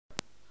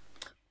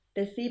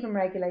The sebum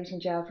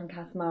regulating gel from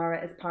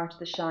Casmara is part of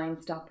the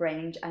Shine Stop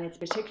range, and it's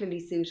particularly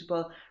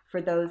suitable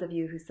for those of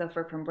you who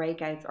suffer from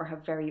breakouts or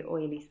have very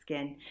oily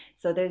skin.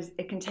 So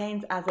it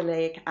contains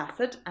azelaic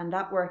acid, and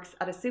that works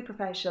at a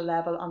superficial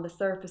level on the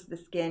surface of the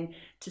skin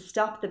to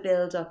stop the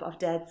buildup of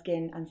dead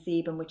skin and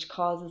sebum, which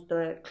causes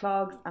the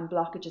clogs and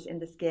blockages in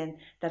the skin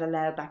that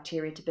allow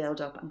bacteria to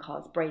build up and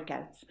cause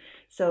breakouts.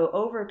 So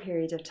over a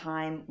period of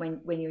time,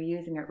 when you're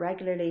using it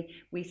regularly,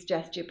 we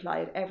suggest you apply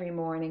it every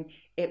morning.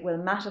 It will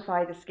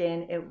mattify the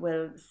skin, it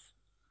will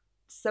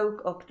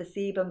soak up the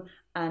sebum,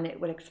 and it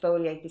will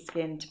exfoliate the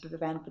skin to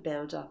prevent the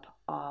buildup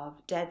of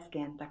dead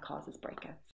skin that causes breakouts.